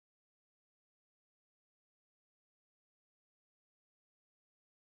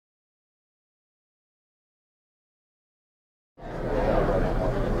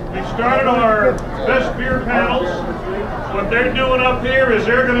started our best beer panels. What they're doing up here is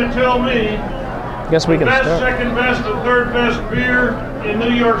they're going to tell me guess we the can best, start. second best, and third best beer in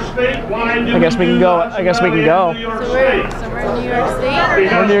New York State. Why do I guess we can go. I guess we can go. New York State? So we're in New York State?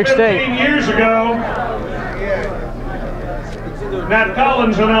 Because New York State. 15 years ago, Matt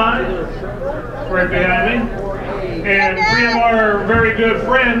Collins and I, right behind me, and three of our very good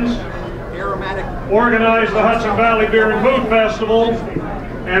friends organized the Hudson Valley Beer and Food Festival,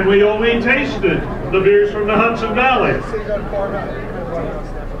 and we only tasted the beers from the Hudson Valley.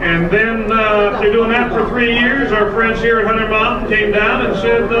 And then, after doing that for 3 years, our friends here at Hunter Mountain came down and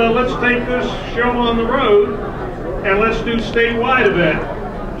said, let's take this show on the road and let's do statewide event.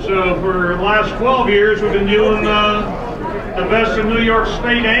 So for the last 12 years, we've been doing the best in New York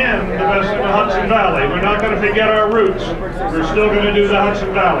State and the best in the Hudson Valley. We're not going to forget our roots. We're still going to do the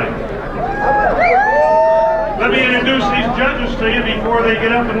Hudson Valley. Let me introduce these judges to you before they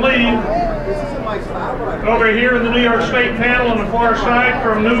get up and leave. Over here in the New York State panel on the far side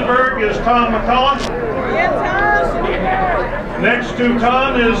from Newburgh is Tom McCullough. Next to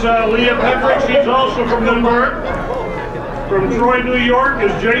Tom is Leah Pepperidge. She's also from Newburgh. From Troy, New York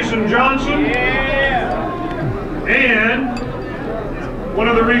is Jason Johnson. And one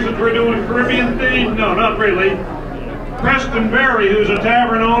of the reasons we're doing Caribbean theme, no, not really, Preston Berry, who's a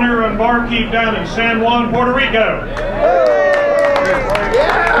tavern owner and barkeep down in San Juan, Puerto Rico.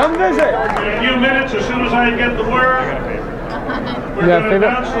 Come visit. In a few minutes, as soon as I get the word, we're going to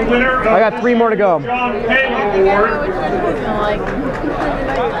announce the winner of I got 3 more to go. John Palin Award.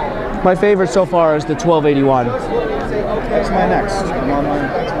 My favorite so far is the 1281. That's my next.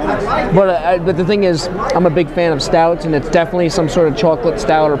 But the thing is, I'm a big fan of stouts, and it's definitely some sort of chocolate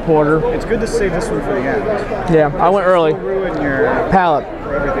stout or porter. It's good to save this one for the end. Yeah, I went early. Ruin your Palate.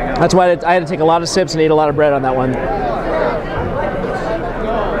 for everything else. That's why I had to take a lot of sips and eat a lot of bread on that one.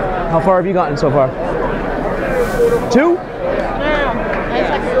 How far have you gotten so far? 2?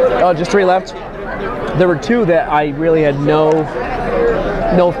 Oh, just 3 left? There were 2 that I really had no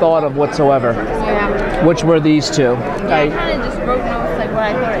thought of whatsoever. Yeah. Which were these 2? Yeah, I kind of just wrote notes like what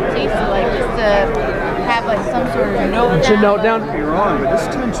I thought it tasted like, just to have like some sort of note down. Note down? You're wrong, but this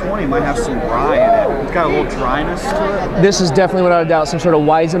 1020 might have some rye in it. It's got a little dryness to it. This is definitely, without a doubt, some sort of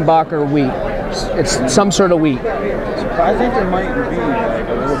Weizenbacher wheat. It's some sort of wheat. I think there might be like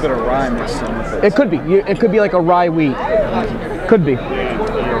a little bit of rye mixed in with it. It could be. It could be like a rye wheat. Could be. Or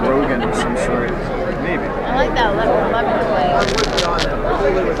a Rogan of some sort. Maybe. I like that 11 I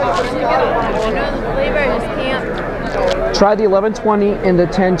know the flavor, I just can't. Try the 1120 and the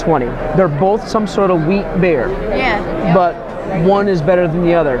 1020. They're both some sort of wheat beer. Yeah. But one is better than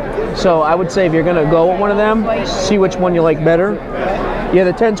the other. So I would say if you're gonna go with one of them, see which one you like better. Yeah,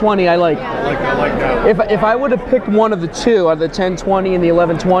 the 1020 I like. I like that. If I would have picked one of the 2, out of the 1020 and the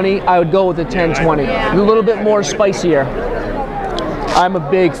 1120, I would go with the 1020. Yeah. A little bit more spicier. I'm a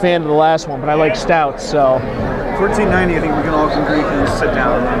big fan of the last one, but I like stouts, so. 1490, I think we can all agree and sit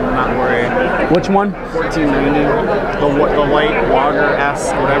down and not worry. Which one? 1490, the light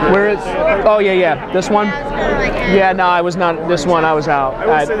lager-esque, whatever. Where is? Oh yeah, this one. Yeah, no, I was not. This one, I was out. I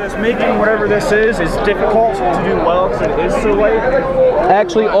would say this, making whatever this is difficult to do well because it is so light.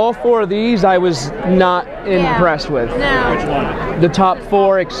 Actually, all 4 of these I was not impressed with. No. Which one? The top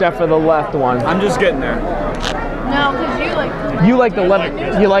 4 except for the left one. I'm just getting there. No, because you like the You like the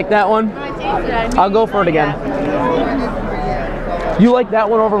 11? You like that one? When I tasted it, I knew I'll go for it again. You like that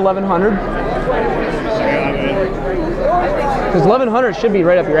one over 1100? Because 1100 should be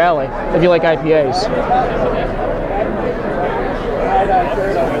right up your alley if you like IPAs.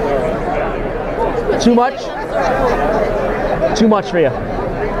 Too much? Too much for you.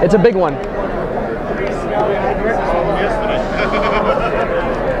 It's a big one.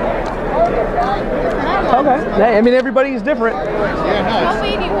 Okay. I mean, everybody's different.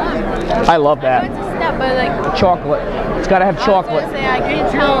 1281. I love that. It's a step, but like Chocolate. It's got to have chocolate. I couldn't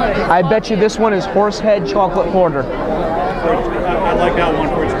tell. I bet you this one is Horsehead Chocolate Porter. I like that one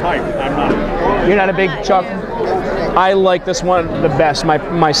for its type. I'm not. You're not a big chocolate. I like this one the best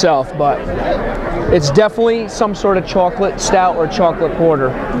myself, but it's definitely some sort of chocolate stout or chocolate porter.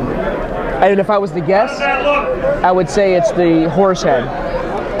 And if I was to guess, I would say it's the Horsehead.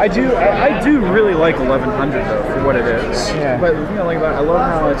 I do really like 1100 though for what it is. Yeah. But the thing I like about it, I love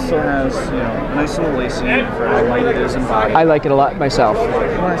how it still has, you know, a nice little lacy for how light it is in body. I like it a lot myself.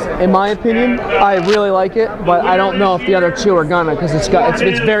 In my opinion, I really like it, but I don't know if the other 2 are gonna, because it's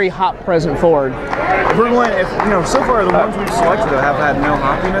very hop present forward. If we're going, you know, so far the ones we've selected have had no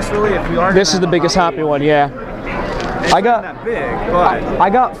hoppiness really. If we are, This is the biggest hoppy one, yeah. I got that big, but I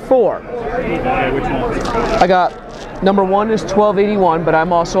got 4. Okay, which one? I got number 1 is 1281, but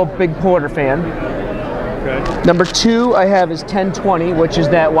I'm also a big porter fan. Okay. Number 2 I have is 1020, which is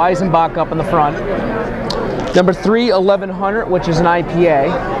that Weizenbach up in the front. Number 3, 1100, which is an IPA.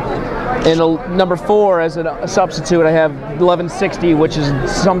 And number 4, as a substitute, I have 1160, which is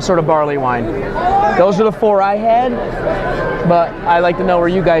some sort of barley wine. Those are the 4 I had, but I'd like to know where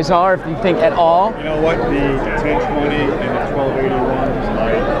you guys are, if you think at all. You know what? The 1020 and the 1281 is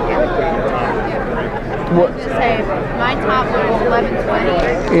like What? Just say my top one is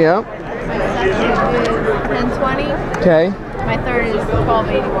 1120. Yeah. My second is 1020. Okay. My third is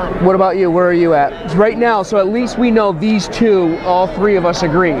 1281. What about you? Where are you at? Right now, so at least we know these 2, all 3 of us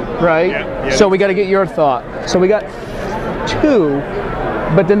agree, right? Yeah. So we got to get your thought. So we got 2,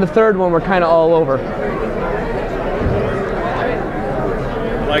 but then the third one we're kind of all over.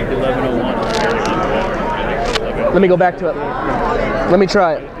 I like the 1101. Let me go back to it. Let me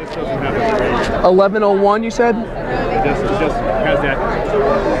try it. This doesn't have a 1101, you said? It just has that.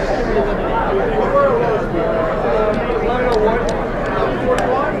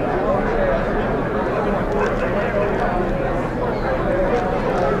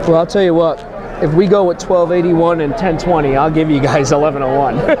 Well, I'll tell you what. If we go with 1281 and 1020, I'll give you guys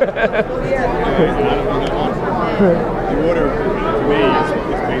 1101. The order to me is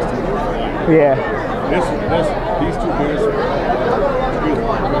based on the Yeah. These 2 beers are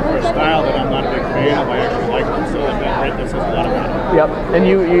a style that I'm not a big fan of. I actually like them, so that says a lot about it. Yep. And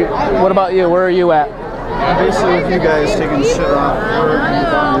you, what about you? Where are you at? Basically, with you guys taking shit off,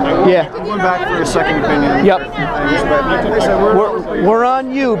 Yeah. I'm going back for a second opinion. Yep. Like I said, We're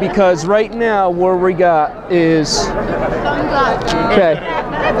on you because right now where we got is okay.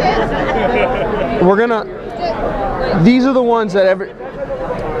 We're gonna. These are the ones that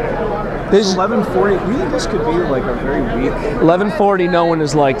This 1140. You think this could be like a very weak? 1140. No one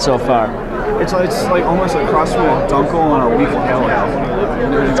has liked so far. It's like almost a cross between a Dunkel and a weak pale ale.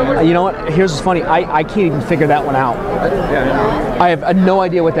 You know what? Here's what's funny. I can't even figure that one out. Yeah. I have no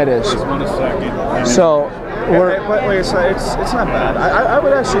idea what that is. One a second. So we're. But like I said, it's not bad. I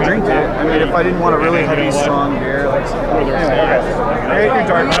would actually drink it. I mean, if I didn't want a really heavy, strong beer, like. Anyway, your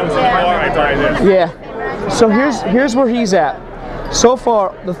dark. Yeah. So here's where he's at. So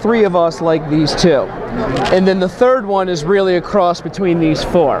far, the 3 of us like these 2, and then the third one is really a cross between these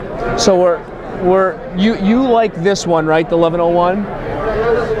 4. So you like this one, right? The 1101.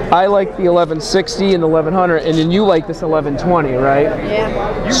 I like the 1160 and the 1100, and then you like this 1120, right?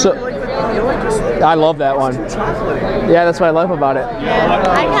 Yeah. So I love that one. Yeah, that's what I love about it.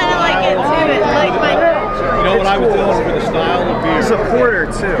 I kind of like it too. It's like my. You know what I was doing for the style of beer? It's a porter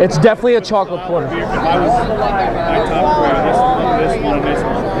too. It's definitely a chocolate porter. If I was my top 3, this one, and this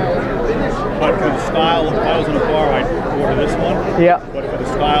one. But for the style, if I was in a bar, I'd order this one. Yeah. But for the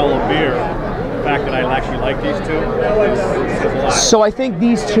style of beer, the fact that I actually like these 2 says a lot. So I think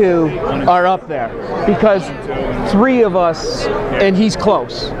these 2 are up there because 3 of us, and he's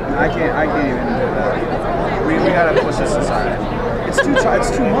close. I can't even do that. We gotta push this aside. It's too much.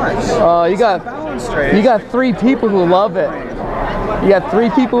 You got 3 people who love it. You got 3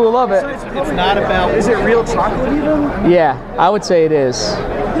 people who love it. It's not about. Is it real chocolate even? Yeah, I would say it is.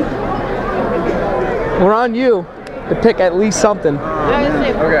 We're on you to pick at least something.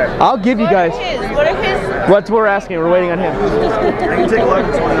 Okay. I'll give you guys. What are his? What we're asking. We're waiting on him. I can take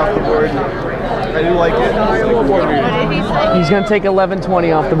 1120 off the board. I do like it. What did he say? He's gonna take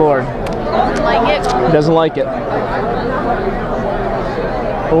 1120 off the board. Like it? He doesn't like it.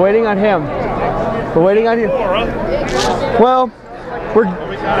 We're waiting on him. We're waiting on you. Well,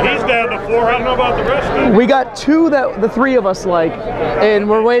 He's down to 4. I don't know about the rest of them. we got 2 that the 3 of us like, and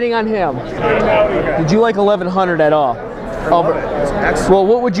we're waiting on him. Did you like 1100 at all? Well,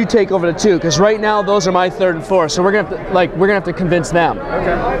 what would you take over the 2? Because right now those are my 3rd and 4th, so we're gonna have to convince them.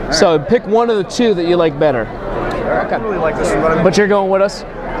 Okay. So pick one of the 2 that you like better. I really like this one. But you're going with us?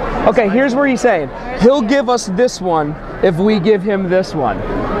 Okay, here's what he's saying. He'll give us this one if we give him this one. And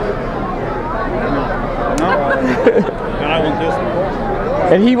I want this one.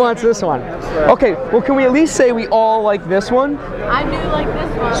 And he wants this one. Okay, well, can we at least say we all like this one? I do like this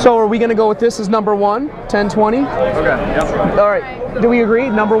one. So are we going to go with this as number 1, 1020? Okay. Yep. All right, do we agree?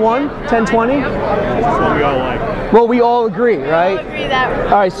 Number 1, 1020? This is what we all like. Well, we all agree, right? I agree that.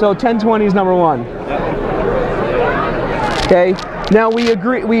 All right, so 1020 is number 1. Okay, now we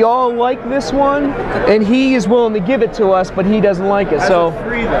agree, we all like this one, and he is willing to give it to us, but he doesn't like it, so. As a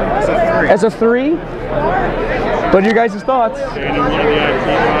 3 though. As a 3. As a 3? What are your guys' thoughts? And then one of the IP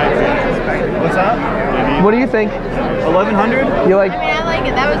rides. What's that? What do you think? 1100? You like? I mean, I like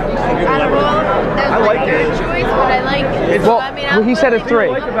it. That was, I don't know. That was I like your it. choice, but I like it. Well, I mean, he said a 3.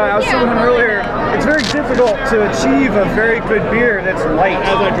 I was telling him earlier, it's very difficult to achieve a very good beer that's light.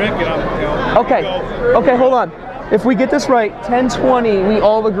 As I drink it, I'm Okay. Okay, hold on. If we get this right, 1020, we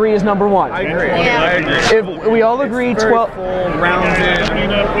all agree is number 1. I agree. Yeah. I agree. If we all agree, Very 12. full, rounded. Let me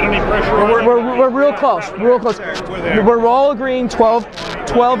not put any pressure on it. We're real close. Real close. We're all agreeing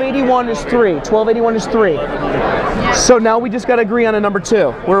 1281 is 3. 1281 is 3. So now we just got to agree on a number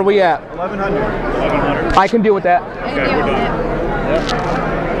 2. Where are we at? 1100. I can deal with that. I can deal with it.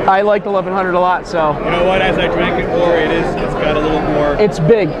 I liked 1100 a lot, so. You know what? As I drink it more, it's got a little more. It's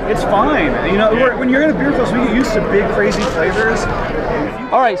big. It's fine. You know, when you're in a beer fest, we get used to big, crazy flavors.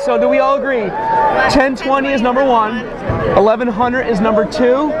 All right, so do we all agree? 1020 is number 1, 1100 is number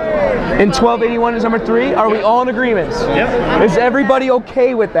 2, and 1281 is number 3. Are we all in agreement? Yep. Is everybody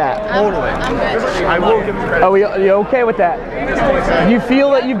okay with that? Totally. I'm good. I will give him credit. Are you okay with that? Do you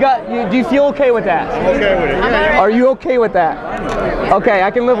feel that do you feel okay with that? I'm okay with it. Are you okay with that? Okay,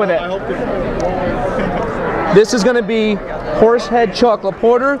 I can live with it. I hope to. This is going to be Horsehead Chocolate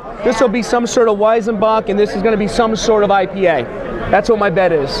Porter. This will be some sort of Weizenbach, and this is going to be some sort of IPA. That's what my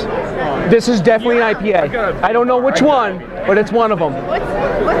bet is. This is definitely an IPA. I don't know which one, but it's one of them. What's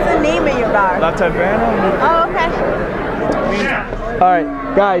the name of your bar? La Taverna. Oh, okay. All right,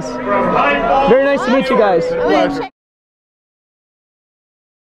 guys. Very nice to meet you guys. I'm gonna check.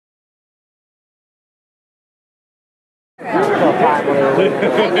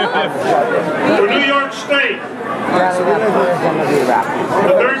 For New York State, the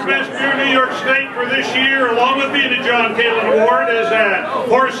third best beer in New York State for this year, along with being the John Kalin Award, is at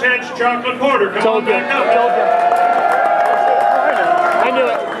Horsehead's Chocolate Porter. Come on back up. I knew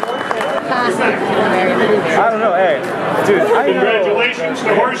it. I don't know. Hey, dude. Congratulations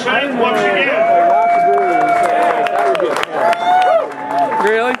to Horsehead once again.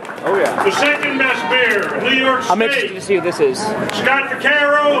 Really? Oh yeah. The second best beer in New York I'm interested to State, see what this is. Scott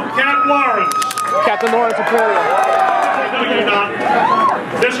Vaccaro, Cap Lawrence. Captain Lawrence Imperial. No, you're not.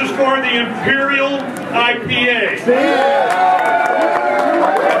 This is for the Imperial IPA.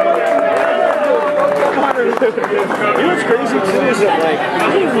 You know what's crazy too is that like I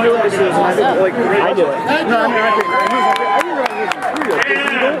didn't realize this, and I think like I do it. No, I mean I didn't realize it was Imperial.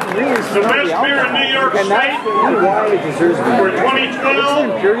 And the best beer in New York State Why it deserves to be. for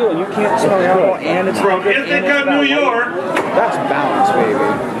 2012 Imperial, and you can't smell the alcohol, and it's from Ithaca, New York, That's balance, baby.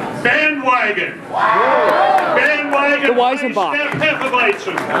 Bandwagon. Bandwagon. The Weizenbach.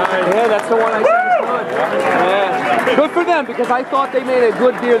 Hefeweizen. Yeah, that's the one I said was good. Yeah. Good for them, because I thought they made a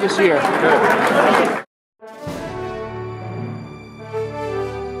good beer this year.